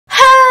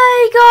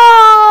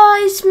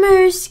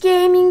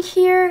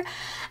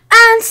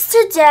friends,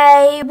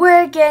 today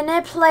we're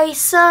gonna play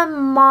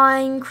some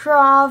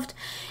Minecraft.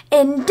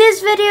 In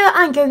this video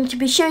I'm going to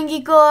be showing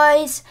you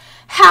guys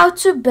how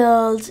to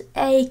build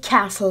a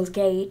castle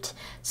gate.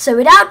 So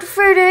without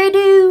further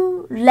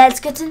ado, let's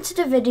get into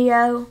the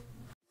video.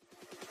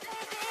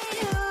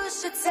 You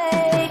should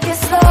take it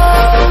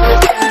slow.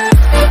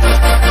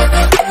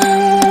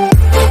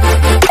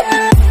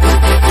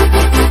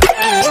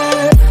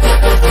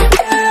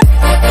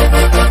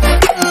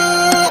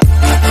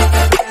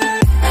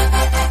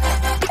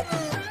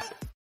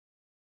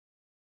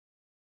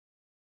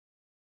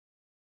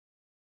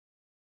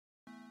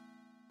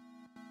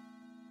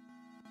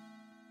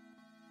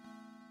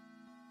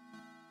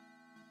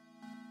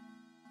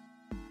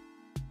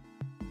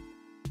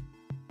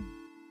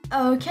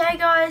 Okay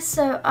guys,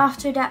 so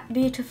after that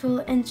beautiful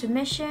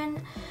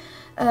intermission,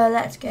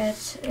 let's get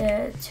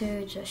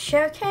to the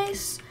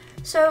showcase.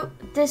 So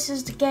this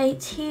is the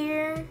gate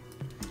here.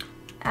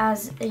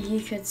 As you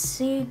could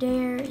see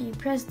there, you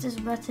press this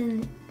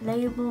button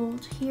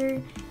labeled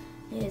here,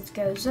 it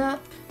goes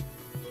up,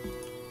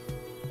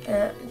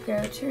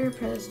 go through,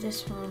 press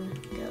this one,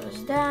 goes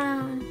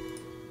down,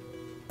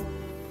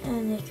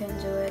 and you can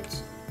do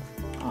it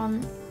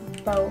on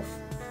both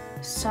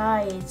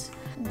sides.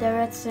 The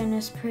redstone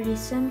is pretty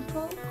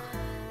simple.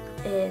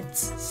 It's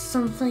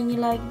something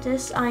like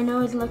this. I know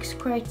it looks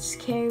quite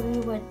scary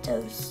with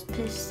those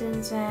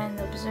pistons and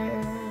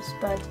observers,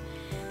 but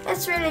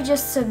it's really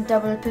just some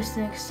double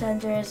piston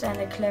extenders and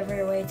a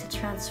clever way to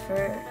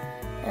transfer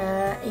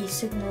a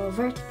signal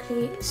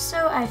vertically,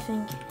 so I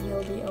think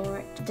you'll be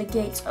alright. The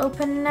gate's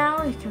open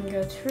now, you can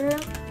go through.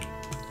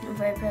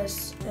 If I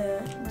press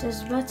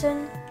this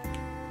button,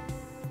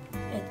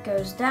 it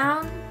goes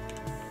down.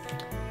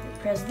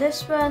 Press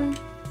this one,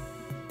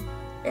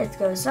 it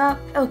goes up.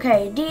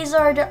 Okay, these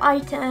are the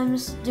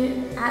items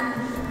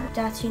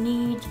that you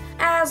need.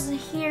 As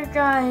here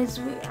guys,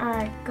 we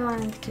are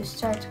going to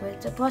start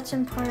with the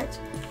bottom part.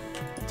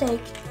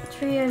 Take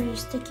 3 of your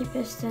sticky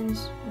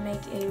pistons,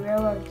 make a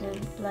row of them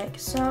like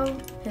so,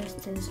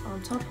 pistons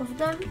on top of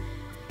them.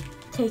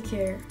 Take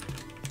your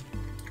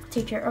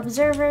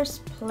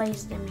observers,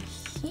 place them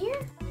here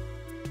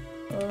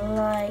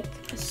like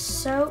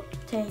so.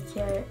 Take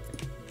your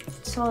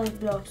solid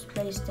blocks,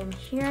 place them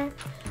here,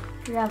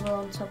 gravel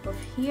on top of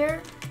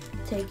here.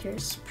 Take your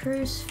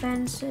spruce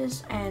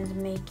fences and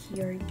make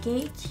your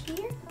gate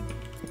here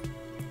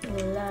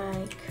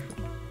like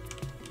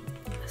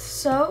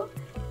so.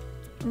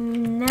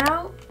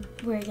 Now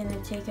we're gonna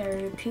take our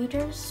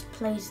repeaters,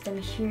 place them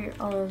here,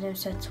 all of them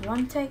set to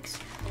 1 ticks.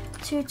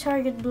 2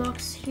 target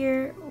blocks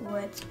here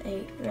with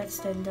a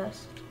redstone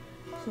dust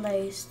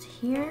placed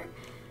here.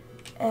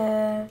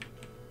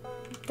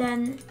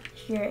 Then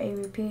here a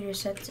repeater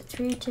set to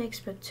 3 ticks,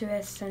 but 2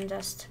 redstone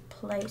dust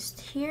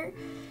placed here.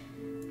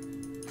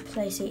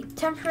 Place a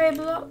temporary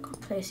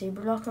block, place a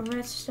block of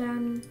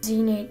redstone.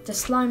 You need the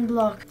slime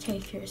block,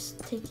 take your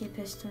sticky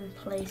piston,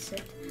 place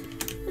it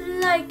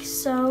like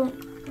so.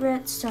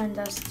 Redstone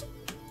dust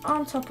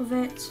on top of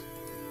it.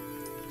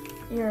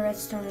 Your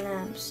redstone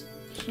lamps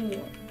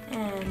here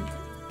and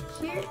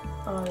here,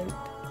 all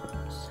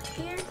goes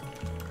here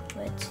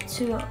with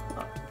 2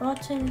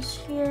 buttons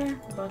here.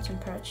 Bottom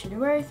part should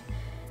work.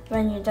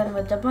 When you're done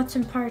with the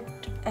bottom part,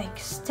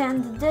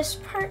 extend this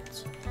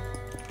part.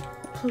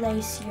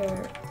 Place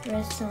your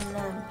redstone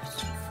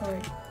lamps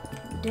for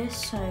this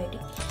side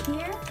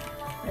here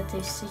with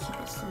the sticky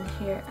piston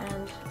here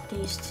and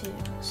these 2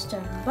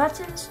 stone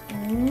buttons.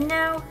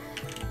 Now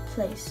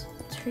place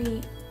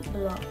 3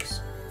 blocks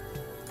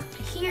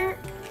here.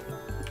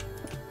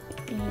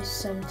 Use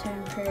some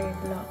temporary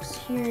blocks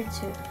here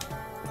to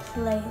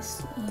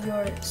place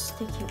your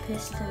sticky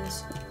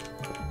pistons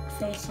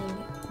facing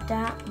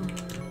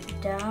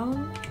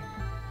down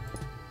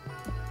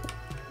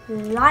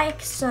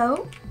like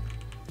so.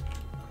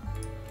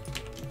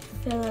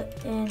 Fill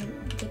in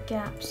the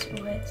gaps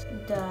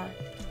with the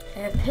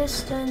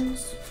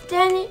pistons.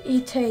 Then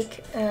you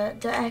take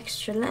the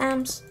extra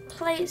lamps,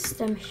 place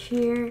them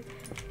here,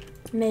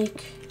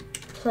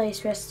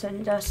 place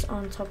redstone dust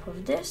on top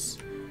of this.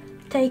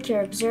 Take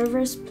your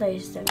observers,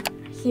 place them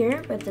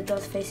here with the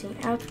dot facing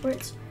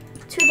outwards.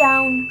 2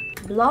 down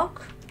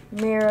block,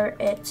 mirror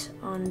it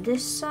on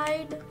this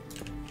side.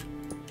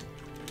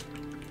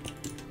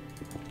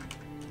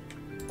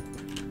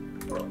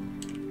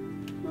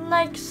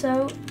 Like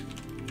so.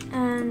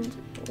 And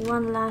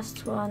one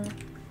last one,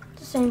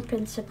 the same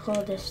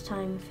principle, this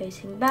time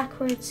facing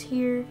backwards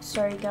here.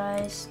 Sorry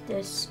guys,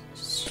 this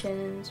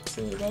shouldn't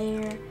be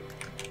there,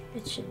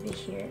 it should be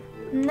here.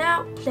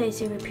 Now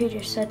place a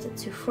repeater set it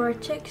to 4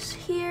 ticks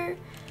here.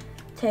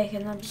 Take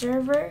an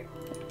observer,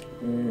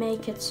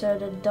 make it so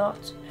the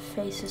dot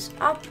faces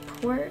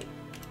upwards.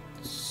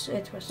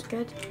 It was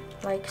good,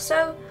 like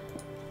so.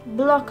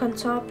 Block on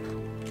top.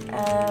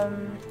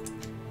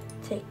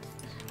 Take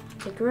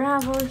the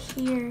gravel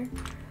here,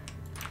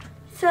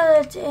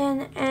 fill it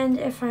in, and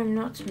if I'm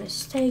not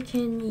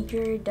mistaken,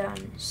 you're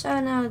done. So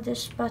now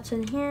this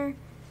button here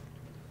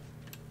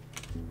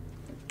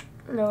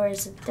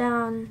lowers it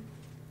down,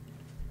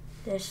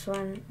 this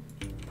one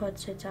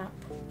puts it up.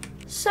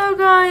 So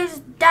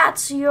guys,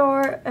 that's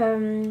your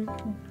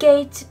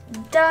gate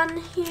done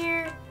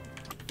here.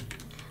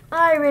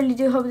 I really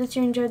do hope that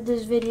you enjoyed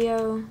this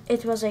video.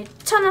 It was a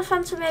ton of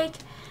fun to make,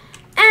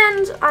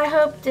 and I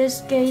hope this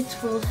gate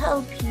will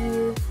help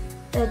you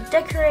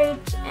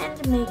decorate and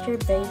make your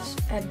base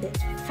a bit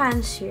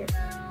fancier.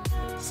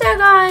 So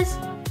guys,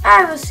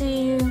 I will see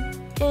you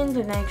in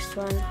the next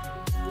one.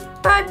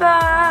 Bye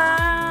bye!